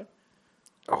seal show?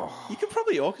 Oh. You could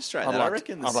probably orchestrate that. I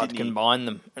reckon I'd like to combine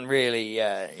them and really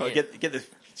get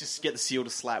the seal to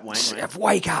slap Wang Wang.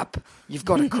 Wake up! You've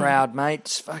got a crowd, mate.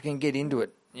 Just fucking get into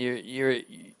it.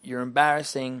 You're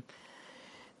embarrassing.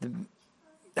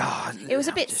 It was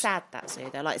a bit sad, that zoo,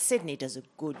 though. Like, Sydney does a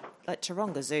good... Like,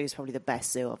 Taronga Zoo is probably the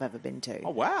best zoo I've ever been to.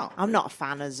 Oh, wow. I'm not a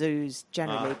fan of zoos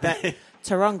generally, but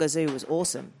Taronga Zoo was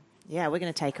awesome. Yeah, we're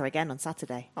going to take her again on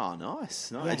Saturday. Oh,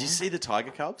 nice. Yeah. Did you see the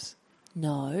tiger cubs?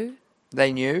 No.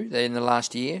 They knew in the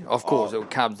last year. Of course, they were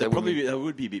cubs. They would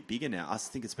be a bit bigger now. I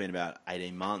think it's been about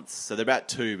 18 months. So they're about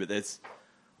 2, but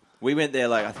we went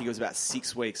there, I think it was about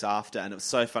 6 weeks after, and it was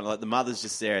so fun. Like, the mother's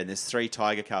just there, and there's 3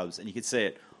 tiger cubs, and you could see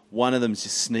it. One of them's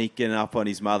just sneaking up on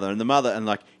his mother, and the mother,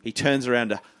 and he turns around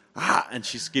to, and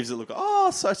she gives it a look,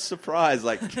 such surprise.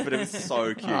 But it was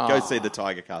so cute. Go see the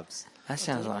tiger cubs. That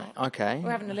sounds like, okay.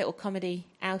 We're having a little comedy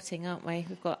outing, aren't we?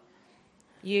 We've got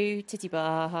you, Titi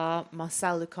Baha,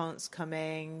 Marcel Lucant's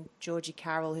coming, Georgie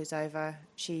Carroll, who's over.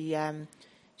 She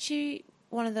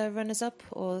one of the runners-up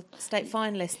or state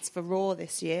finalists for Raw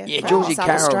this year. Yeah, from Georgie South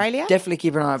Carroll. Australia. Definitely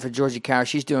keep an eye out for Georgie Carroll.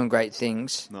 She's doing great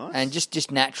things. Nice. And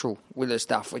just natural with her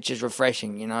stuff, which is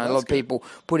refreshing. You know, a That's lot of good. people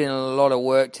put in a lot of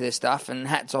work to their stuff, and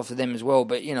hats off to them as well.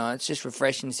 But, you know, it's just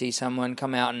refreshing to see someone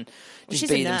come out and just she's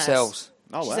a be nurse. themselves.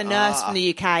 Oh, She's wow. a nurse from the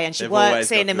UK, and she They've works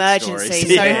always in got good emergency.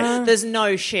 stories. So Yeah. there's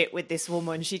no shit with this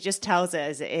woman. She just tells it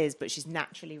as it is, but she's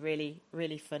naturally really,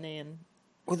 really funny. And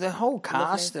Well, the whole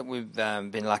cast that we've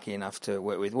been lucky enough to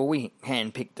work with, we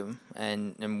handpicked them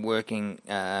and working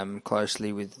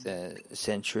closely with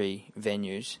Century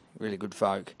Venues, really good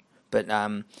folk. But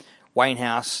Wayne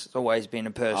House has always been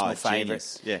a personal favourite.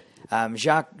 Genius. Yeah.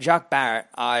 Jacques Barrett,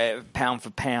 pound for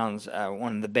pound,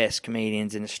 one of the best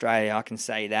comedians in Australia. I can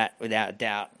say that without a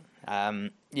doubt.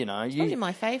 You know, probably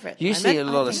my favourite. You I see a think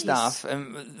lot of he's- stuff,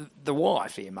 and the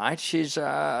wife here, mate. She's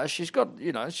got,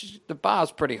 you know, the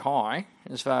bar's pretty high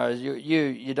as far as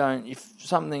you don't. If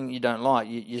something you don't like,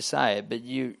 you say it, but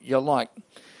you're like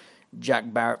Jack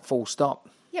Barrett, full stop.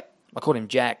 Yep. I called him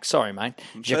Jack. Sorry, mate.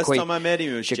 First time I met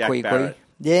him, it was Jack Jaquiqui. Barrett.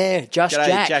 Yeah, just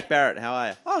G'day, Jack. Barrett. How are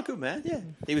you? Oh, good, man. Yeah.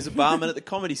 He was a barman at the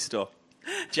Comedy Store.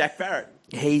 Jack Barrett.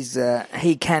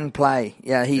 He can play.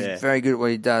 Yeah, he's Yeah. very good at what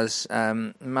he does.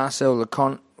 Marcel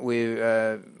Leconte, we've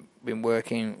been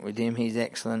working with him. He's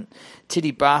excellent.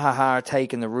 Titi Bahaha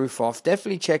taking the roof off.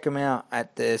 Definitely check him out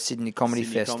at the Sydney Comedy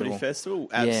Festival. Comedy Festival,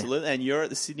 Yeah. absolutely. And you're at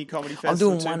the Sydney Comedy I'm Festival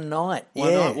doing too? one night. One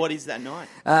yeah. night. What is that night?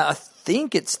 I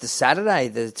think it's the Saturday,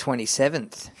 the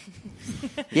 27th.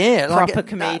 Yeah, Proper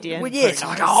comedian. Well, yeah, it's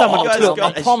like, Someone I'll will turn turn up.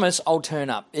 up. I promise I'll turn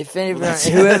up. If anyone, That's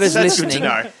whoever's good to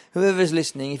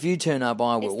listening, know. if you turn up,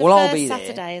 I will. It's the Well, I'll first be there.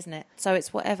 Saturday, isn't it? So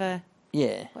it's whatever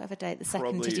Yeah. date the second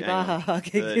Probably Titi hang on, Baha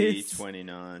gig 30, is.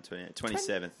 29, 28,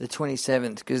 27th. The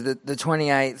 27th, because the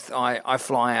 28th, I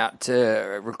fly out to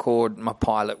record my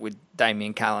pilot with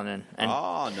Damien Callanan and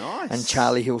Oh, nice. and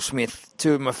Charlie Hill-Smith,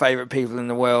 two of my favourite people in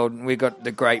the world. We got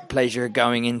the great pleasure of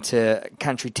going into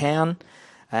country town,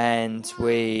 and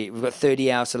we've got 30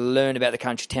 hours to learn about the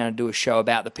country town and do a show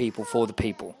about the people for the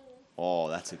people. Oh,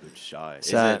 that's a good show.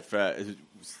 So- is it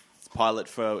pilot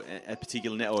for a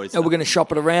particular net, or is And we're going to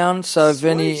shop it around. So if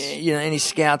Sweet. any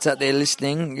scouts out there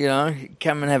listening,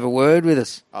 come and have a word with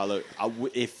us. Oh, look,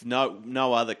 if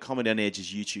no other Comedy on Edge's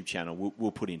YouTube channel,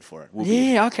 we'll put in for it. We'll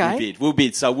Yeah, bid. okay. We'll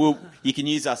bid. So you can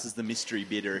use us as the mystery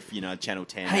bidder if Channel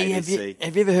 10, Hey, ABC.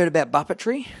 have you ever heard about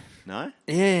Buppetry? No?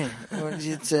 Yeah, well,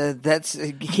 it's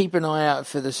keep an eye out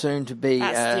for the soon to be.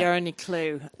 That's the only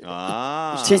clue.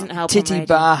 Ah. Which isn't helping. Titty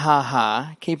Bar Ha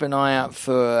Ha. Keep an eye out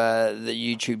for the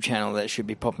YouTube channel that should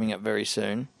be popping up very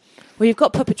soon. Well, you've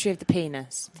got Puppetry of the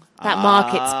Penis. That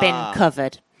market's been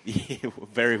covered. Yeah,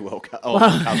 very well covered. Or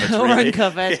Really.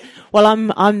 uncovered. Well,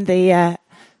 I'm the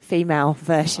female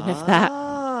version of that.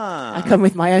 I come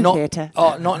with my own theatre.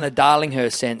 Oh, not in a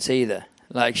Darlinghurst sense either.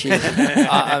 Like she's.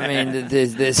 I mean,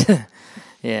 there's.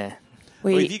 Yeah.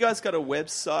 Well, have you guys got a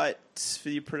website for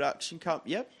your production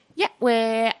company? Yep. Yeah,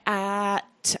 we're at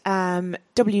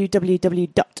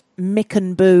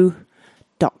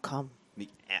www.mickandboo.com.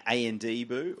 A&D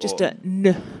Boo? Just a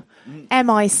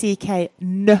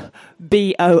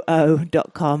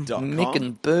MICKNBOO.com. Mick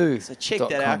and Boo. So check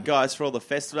that out, guys, for all the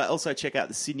festival. Also check out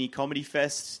the Sydney Comedy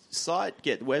Fest site.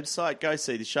 Get the website. Go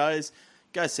see the shows.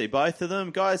 Go see both of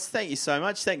them. Guys, thank you so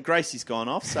much. Gracie's gone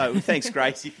off, so thanks,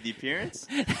 Gracie, for the appearance.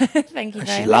 Thank you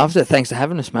very She much. loved it. Thanks for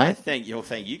having us, mate. Thank you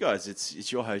guys. It's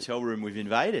your hotel room we've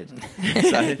invaded.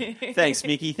 So thanks,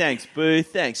 Mickey. Thanks, Boo.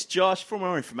 Thanks, Josh. For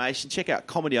more information, check out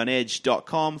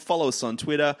comedyonedge.com. Follow us on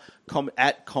Twitter,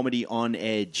 at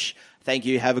comedyonedge. Thank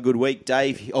you. Have a good week,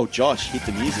 Dave. Oh, Josh, hit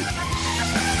the music.